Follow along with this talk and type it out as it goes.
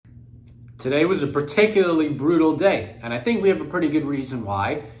Today was a particularly brutal day, and I think we have a pretty good reason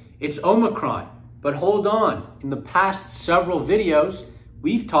why. It's Omicron. But hold on, in the past several videos,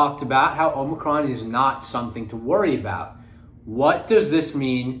 we've talked about how Omicron is not something to worry about. What does this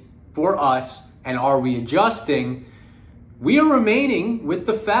mean for us, and are we adjusting? We are remaining with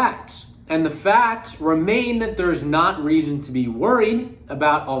the facts, and the facts remain that there's not reason to be worried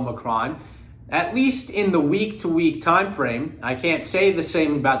about Omicron, at least in the week-to-week time frame. I can't say the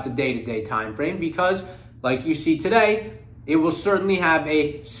same about the day-to-day time frame because, like you see today, it will certainly have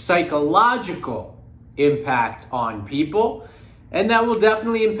a psychological impact on people, and that will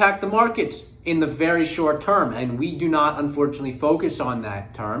definitely impact the markets in the very short term, and we do not, unfortunately, focus on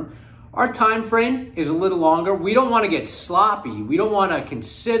that term. Our time frame is a little longer. We don't want to get sloppy. We don't want to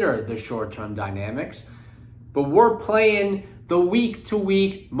consider the short-term dynamics, but we're playing the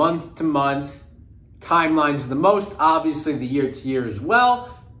week-to-week, month-to-month timelines the most, obviously the year-to-year as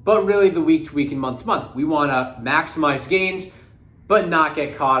well, but really the week-to-week and month-to-month. We want to maximize gains, but not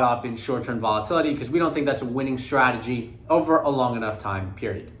get caught up in short-term volatility because we don't think that's a winning strategy over a long enough time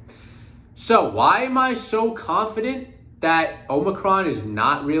period. So why am I so confident that Omicron is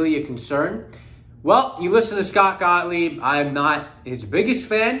not really a concern? Well, you listen to Scott Gottlieb. I'm not his biggest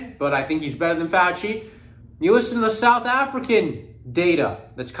fan, but I think he's better than Fauci. You listen to the South African data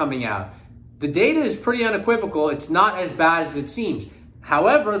that's coming out. The data is pretty unequivocal. It's not as bad as it seems.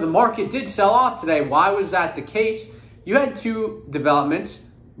 However, the market did sell off today. Why was that the case? You had two developments.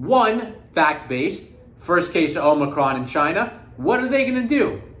 One, fact-based. First case of Omicron in China. What are they going to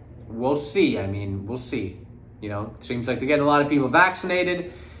do? We'll see. We'll see. Seems like they're getting a lot of people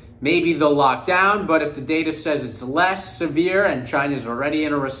vaccinated. Maybe they'll lock down, but if the data says it's less severe and China's already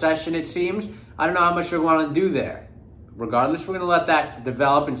in a recession, it seems, I don't know how much they're going to do there. Regardless, we're going to let that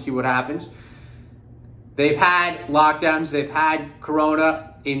develop and see what happens. They've had lockdowns. They've had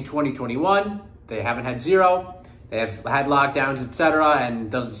Corona in 2021. They haven't had zero. They have had lockdowns, etc., and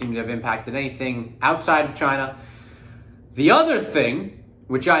doesn't seem to have impacted anything outside of China. The other thing,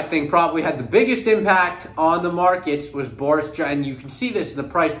 which I think probably had the biggest impact on the markets, was Boris Johnson. And you can see this in the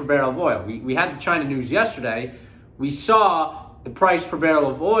price per barrel of oil. We had the China news yesterday. We saw the price per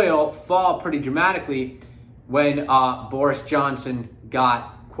barrel of oil fall pretty dramatically when Boris Johnson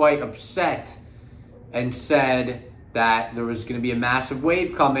got quite upset and said that there was going to be a massive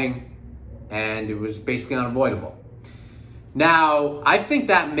wave coming and it was basically unavoidable. Now, I think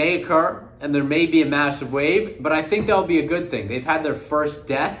that may occur and there may be a massive wave, but I think that'll be a good thing. They've had their first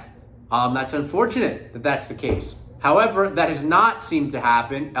death. That's unfortunate that that's the case. However, that has not seemed to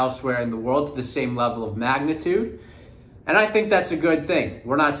happen elsewhere in the world to the same level of magnitude. And I think that's a good thing.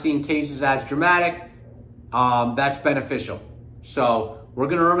 We're not seeing cases as dramatic. That's beneficial. So we're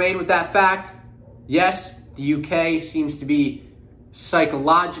going to remain with that fact. Yes, the UK seems to be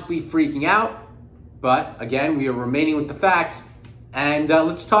psychologically freaking out, but again, we are remaining with the facts. And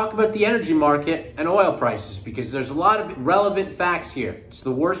let's talk about the energy market and oil prices because there's a lot of relevant facts here. It's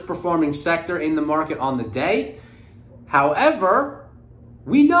the worst performing sector in the market on the day. However,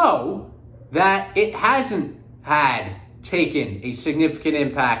 we know that it hasn't taken a significant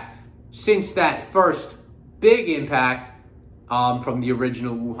impact since that first big impact from the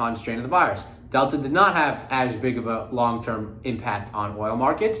original Wuhan strain of the virus. Delta did not have as big of a long-term impact on oil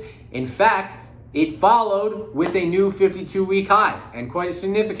markets. In fact, it followed with a new 52-week high and quite a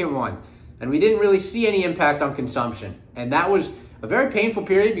significant one. And we didn't really see any impact on consumption. And that was a very painful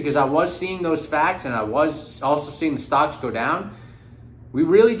period because I was seeing those facts and I was also seeing the stocks go down. We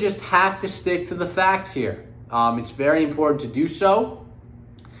really just have to stick to the facts here. It's very important to do so.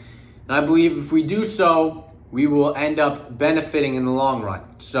 And I believe if we do so, we will end up benefiting in the long run.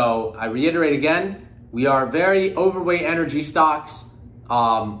 So I reiterate again, we are very overweight energy stocks.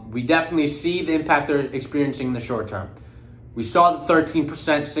 We definitely see the impact they're experiencing in the short term. We saw the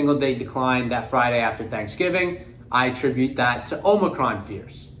 13% single day decline that Friday after Thanksgiving. I attribute that to Omicron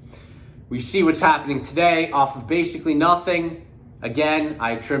fears. We see what's happening today off of basically nothing. Again,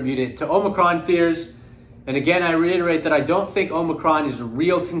 I attribute it to Omicron fears. And again, I reiterate that I don't think Omicron is a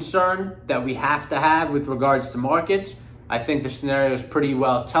real concern that we have to have with regards to markets. I think the scenario is pretty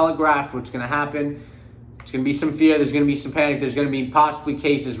well telegraphed what's going to happen. There's going to be some fear, there's going to be some panic, there's going to be possibly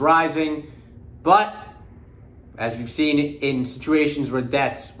cases rising. But as we've seen in situations where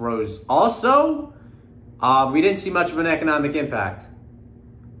deaths rose also, we didn't see much of an economic impact.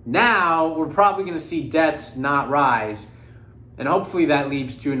 Now, we're probably going to see deaths not rise. And hopefully that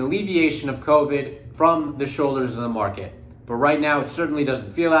leads to an alleviation of COVID from the shoulders of the market. But right now, it certainly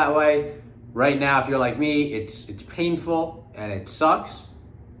doesn't feel that way. Right now, if you're like me, it's painful and it sucks.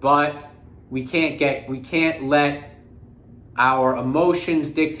 But we can't let our emotions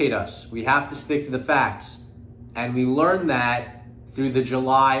dictate us. We have to stick to the facts. And we learned that through the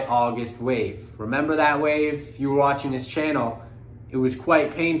July-August wave. Remember that wave? If you were watching this channel, it was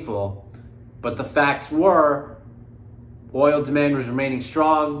quite painful. But the facts were oil demand was remaining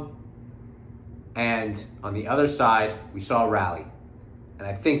strong. And on the other side, we saw a rally. And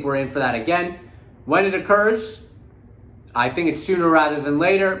I think we're in for that again. When it occurs, I think it's sooner rather than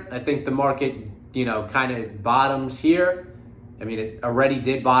later. I think the market, kind of bottoms here. I mean, it already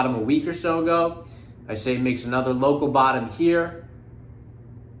did bottom a week or so ago. I say it makes another local bottom here.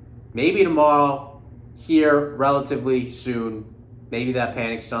 Maybe tomorrow, here relatively soon. Maybe that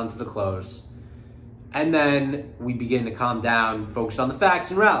panic's done to the close. And then we begin to calm down, focus on the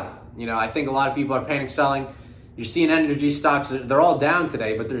facts and rally. I think a lot of people are panic selling. You're seeing energy stocks, they're all down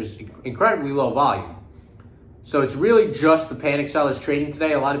today, but there's incredibly low volume. So it's really just the panic sellers trading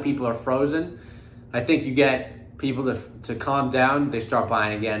today. A lot of people are frozen. I think you get people to calm down, they start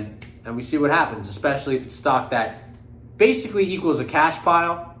buying again, and we see what happens, especially if it's stock that basically equals a cash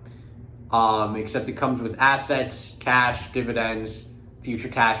pile, except it comes with assets, cash, dividends, future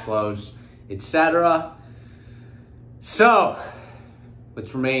cash flows, etc. So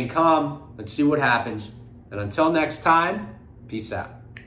let's remain calm. Let's see what happens. And until next time, peace out.